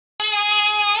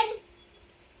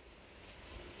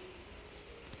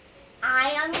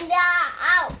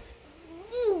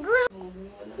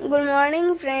Good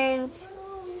morning, friends.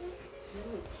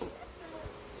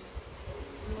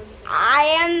 I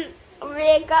am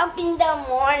wake up in the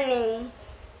morning,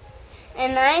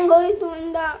 and I am going to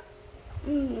in the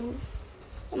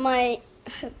my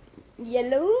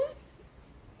yellow room.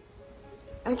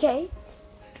 Okay,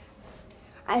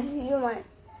 I see you, my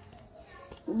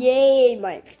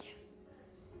my.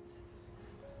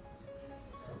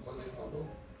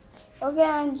 Okay,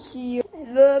 and see you.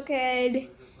 Look at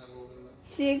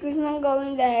Shri Krishna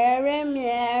Govinda Hare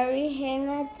Mary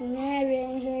Hena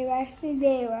Tinare He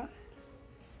Vasudeva.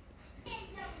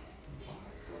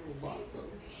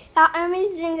 Now I'm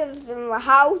sitting in the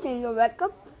house and you wake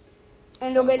up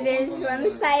and look at this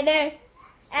one spider.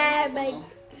 Like,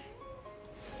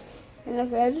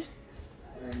 look at it.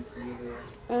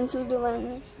 And so the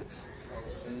one.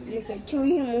 Look at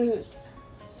Chuhi Muhi.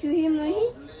 Chuhi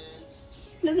Muhi.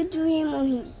 Look at Chuhi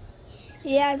Muhi.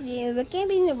 He has been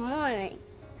looking in the morning.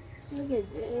 Look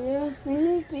at this.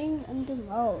 Sleeping in the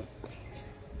mouth.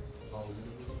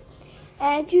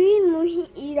 And Chuhi Muhi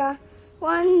is a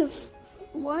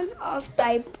one of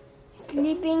type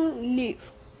sleeping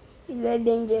leaf. It's very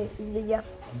dangerous.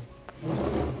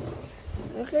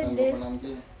 Look at this.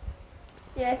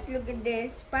 Yes, look at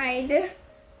this spider.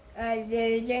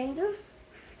 The jungle.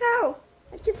 Ow!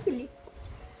 A chiply.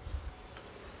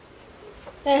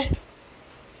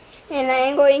 And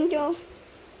I'm going to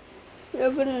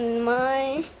look at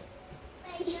my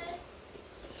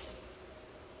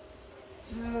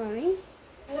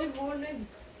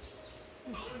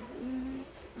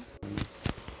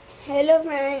Hello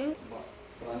friends.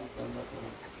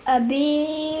 अभी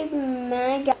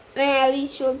मैं अभी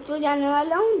shop तो जाने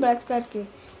वाला हूँ brush करके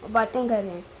और बातें कर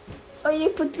रहे हैं और ये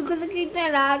पुत्र को तो कितने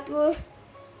रात को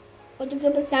और तो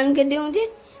परेशान कर दिए मुझे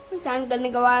परेशान करने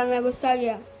के बाद मैं गुस्सा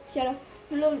गया चलो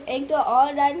हम लोग एक तो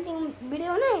और डांसिंग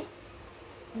वीडियो ना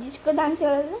जिसको डांस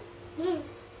कर रहे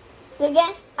तो क्या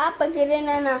आप पकड़े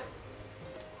ना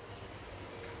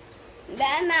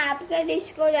मैं आपका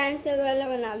डिस्को डांसर वाला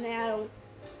बनाने आ रहा हूँ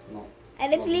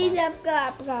अरे प्लीज आपका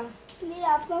प्लीज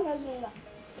आपका कर दूंगा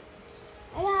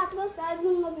अरे आपका कर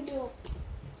दूंगा वीडियो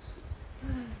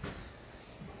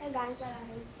गाना चला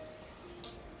है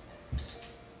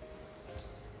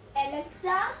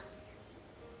एलेक्सा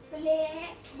प्ले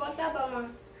बोटा बमा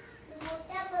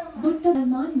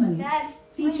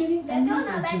featuring Andy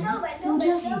Arjun,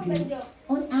 Pooja Hegde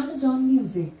on Amazon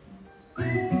Music.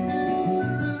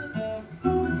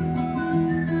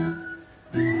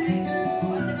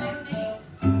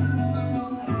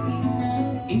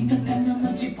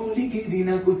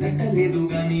 నాకు తట్టలేదు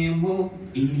గాని అమ్మో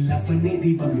ఈ లవ్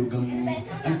అనేది బలుగమ్ము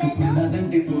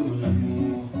అంటుకున్నదంటే పోదు నమ్ము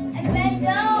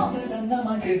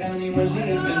అన్నమాటే గాని మళ్ళీ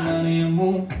అంటున్నానే అమ్మో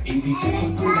ఇది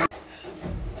చెప్పకుండా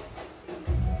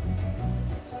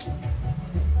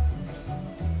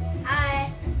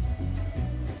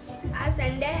आज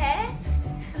संडे है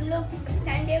हम लोग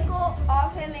संडे को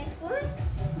ऑफ है मैं स्कूल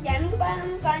जाने के बाद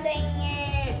हम कहाँ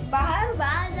जाएंगे बाहर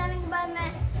जाने के बाद मैं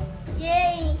ये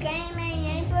कहीं मैं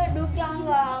यहीं पर रुक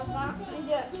जाऊंगा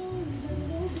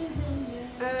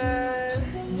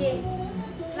ये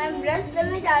मैं ब्रश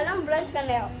करने जा रहा हूँ ब्रश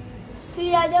करने आओ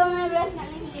फिर आ जाओ मैं ब्रश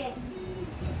करने के लिए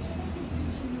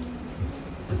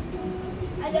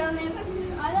आ जाओ मेरे पास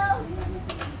आ जाओ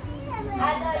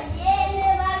ये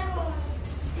मेरे बाथरूम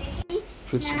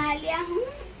नहा लिया हूँ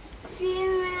फिर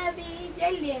मैं अभी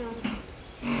चल लिया हूँ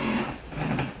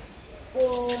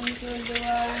ओम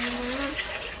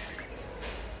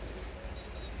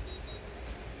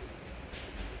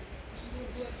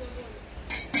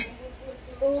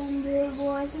ओम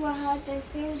भूर्भुवः स्वः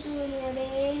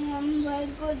तस्सवितुर्वरेण्यं हम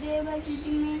भर्गो देवस्य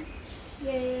धीमहि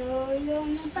धियो यो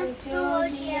न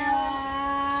प्रचोदयात्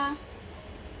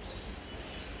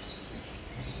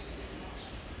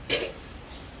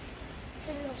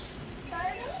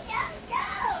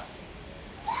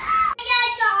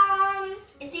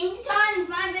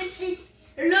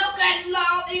Look at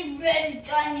now, it's very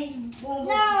Chinese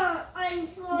bumblebee.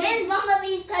 No, this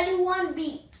bumblebee is 31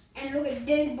 beat. And look at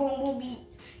this bumblebee.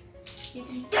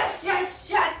 It's just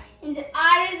shot in the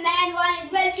Iron Man one is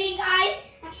very big high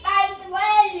and tight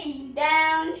valley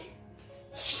down.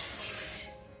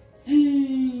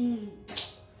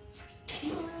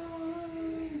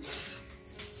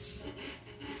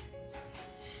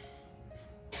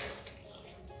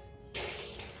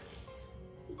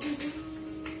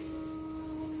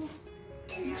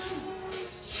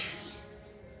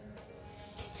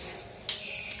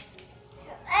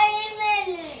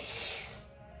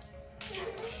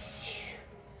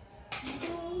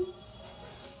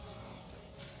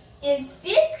 If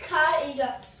this car is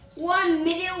a 1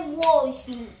 million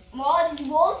washing, more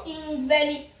washing is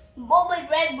very Bobo is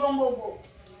red Bobo.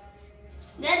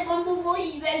 That Bobo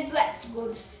is well dressed.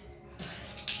 Good.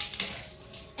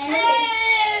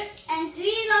 And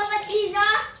three Roberts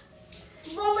are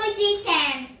Bumblebee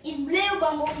 10 is blue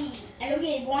Bumblebee. And look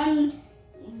at one.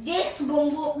 This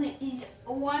Bumblebee is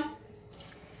one.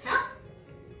 Huh?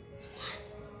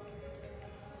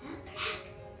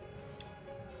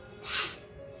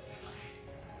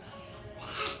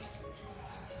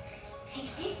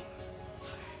 Like this.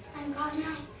 I'm gone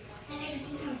now. I like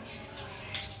this one.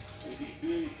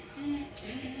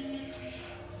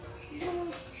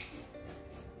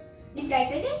 Is that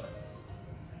good?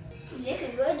 Is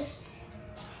it good?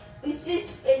 It's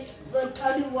the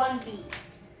 31B.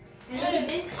 And look at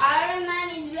this Iron Man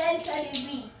is well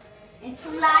 30B. And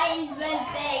SHRI is well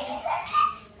big.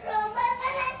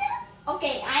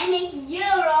 Okay, I make you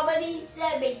Robert is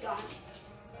Sebidon.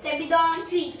 Sebidon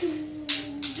 3.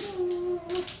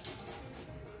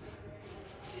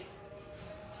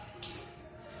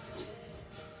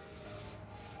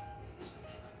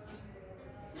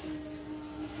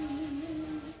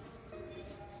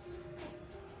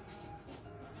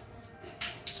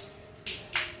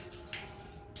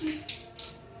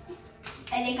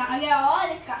 Đây có cái ó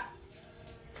đây cả.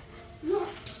 Được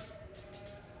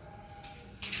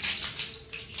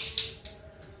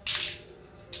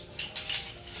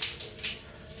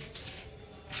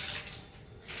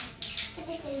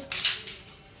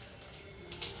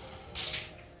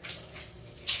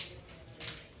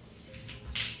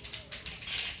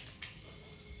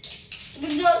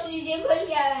gì खोल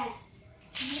क्या है?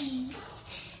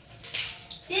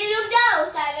 रुक जाओ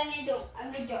सारा नहीं दो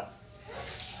अब रुक जाओ.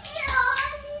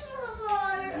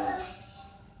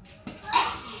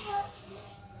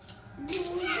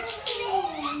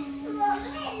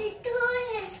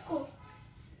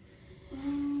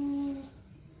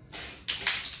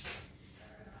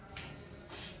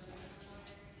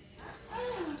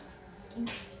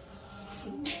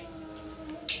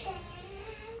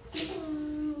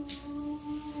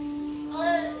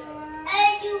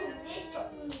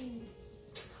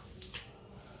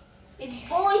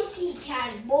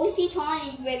 Boise Town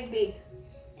is very big.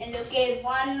 And look at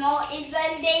one more is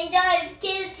very dangerous.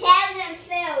 2,000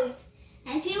 flows.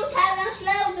 And 2,000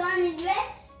 flows, one is very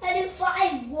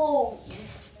 35 wolves.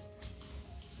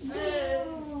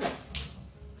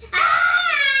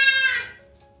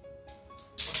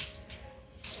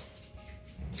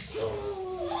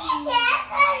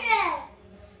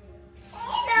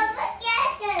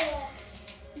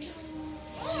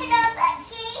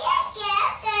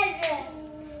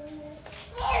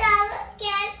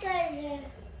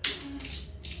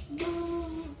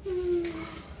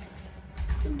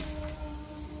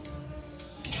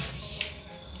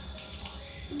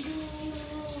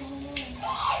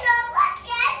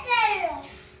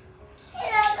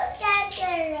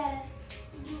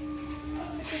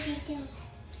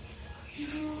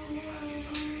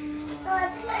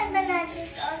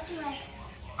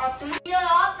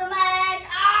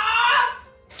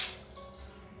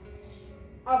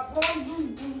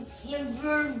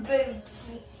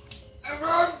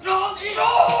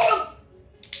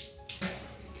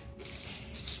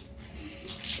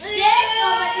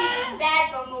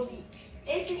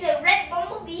 This is a red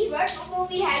bumblebee. Red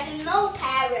bumblebee has no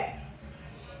power.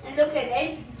 And look at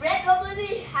it. Red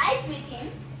bumblebee hides with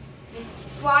him. And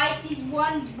fight is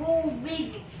one bull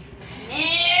big.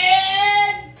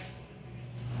 And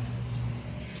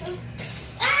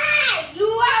you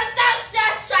are just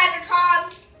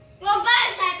Cybertron. You're bad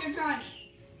Cybertron.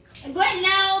 I'm going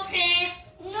now, Pink.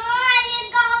 No, you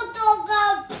go.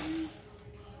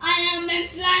 I am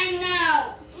flying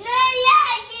now. No, yeah,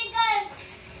 you go.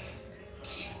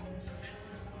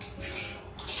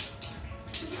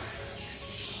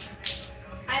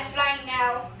 I'm flying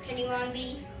now, 31B.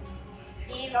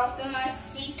 He's Optimus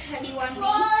C-31B.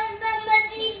 Oh, the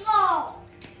Vivo.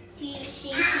 She's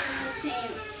shaking the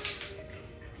tail.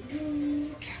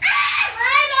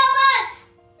 My robot!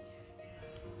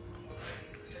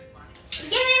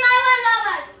 Give me my one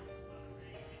robot!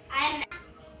 I'm...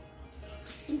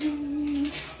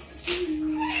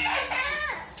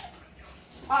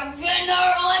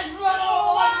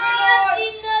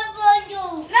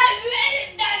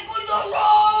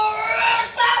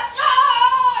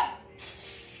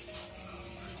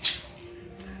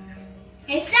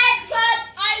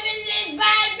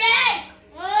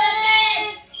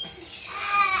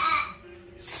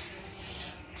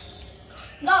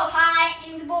 Go high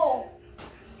in the bowl.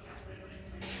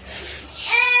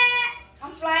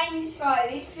 I'm flying in the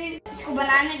sky. इसको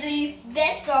बनाने दो ये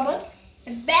best robot.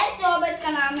 Best robot का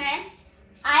नाम है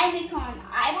आइबोटॉन.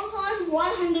 आइबोटॉन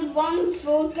 101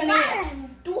 floors का नहीं है.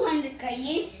 200 का,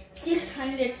 ये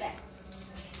 600 का।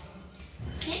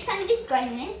 600 का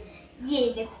है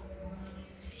ये, देखो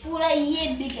पूरा ये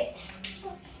बिगेट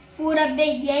पूरा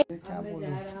बिग गया। क्या बोलूं?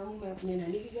 जा रहा हूँ मैं अपने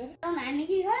नानी के घर।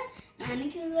 नानी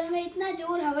के घर में इतना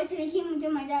जोर हवा चलेगी, मुझे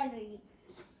मजा आ जाएगी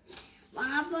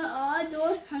वहां पर। और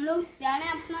जोर हम लोग जा रहे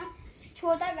हैं अपना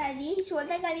छोटा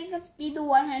गाड़ी का स्पीड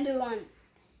 101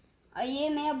 और ये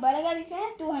मेरा बड़ा गाड़ी का है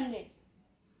 200।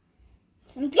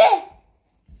 समझे?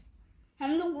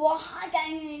 हम लोग वहां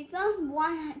जाएंगे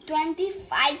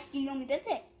 125 किलोमीटर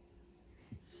से।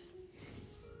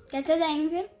 कैसे जाएंगे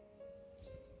फिर?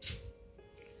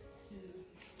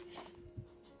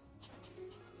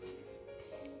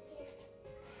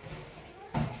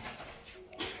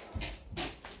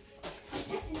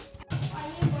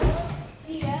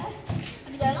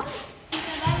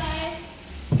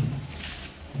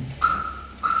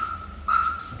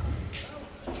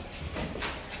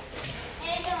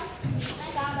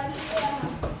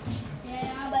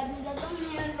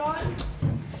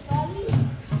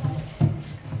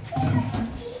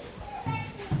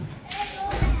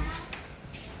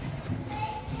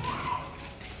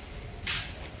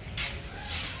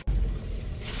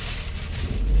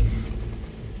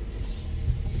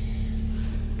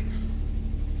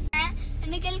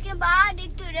 निकल के बाद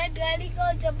एक रेड गाड़ी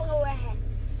को चपका हुआ है,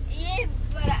 ये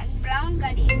ब्राउन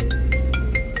गाड़ी है।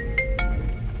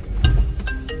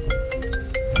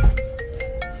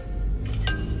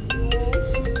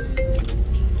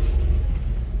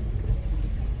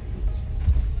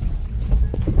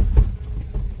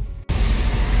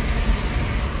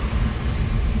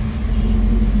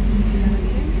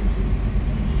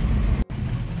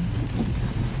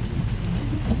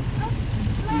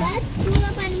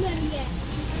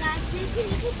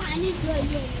 पानी भर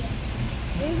गया है,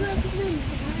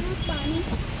 पानी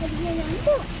भर गया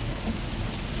जानते हो?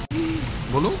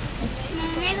 बोलो।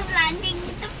 मैंने तो प्लांटिंग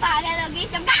तो पागल हो गई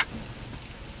सबका।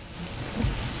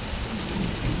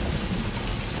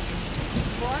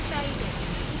 बहुत टाइट है,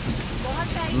 बहुत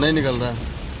टाइट। नहीं निकल रहा है।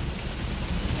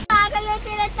 पागल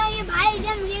होते रहता है ये भाई,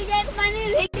 जब गिर जाए पानी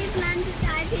रहते प्लांट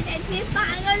चाहते रहते,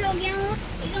 पागल हो गया हूँ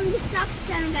एकदम गुस्सा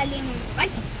चल गली में।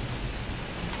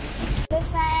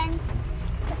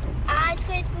 आज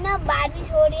को इतना बारिश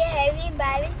हो रही है, हैवी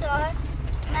बारिश, और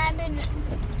मैं अभी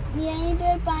यहीं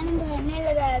पे पानी भरने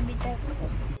लगा है। अभी तक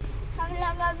हम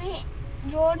लोग अभी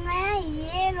रोड में है,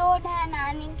 ये रोड है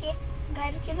नानी के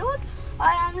घर के रोड,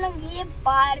 और हम लोग ये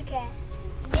पार्क है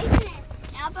देख रहे हैं।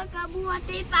 यहाँ पर कब हुआ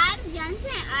था पार्क, जान से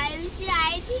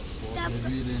आई थी तब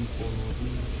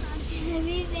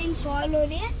हेवी रेनफॉल हो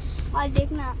रही है। और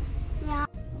देखना यहाँ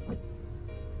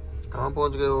कहाँ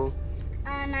पहुँच गए हो?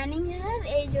 नानी के घर,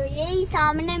 जो यही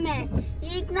सामने में,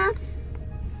 ये इतना